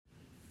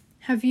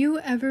Have you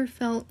ever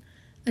felt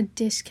a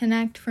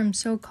disconnect from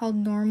so-called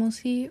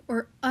normalcy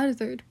or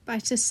othered by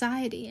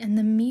society and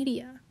the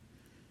media?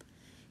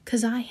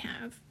 'Cause I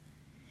have.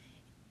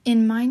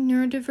 In my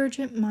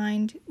neurodivergent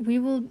mind, we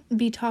will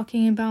be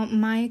talking about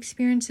my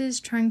experiences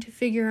trying to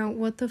figure out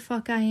what the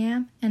fuck I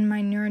am and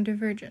my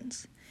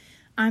neurodivergence.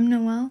 I'm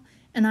Noelle,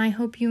 and I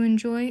hope you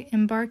enjoy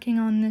embarking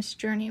on this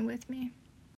journey with me.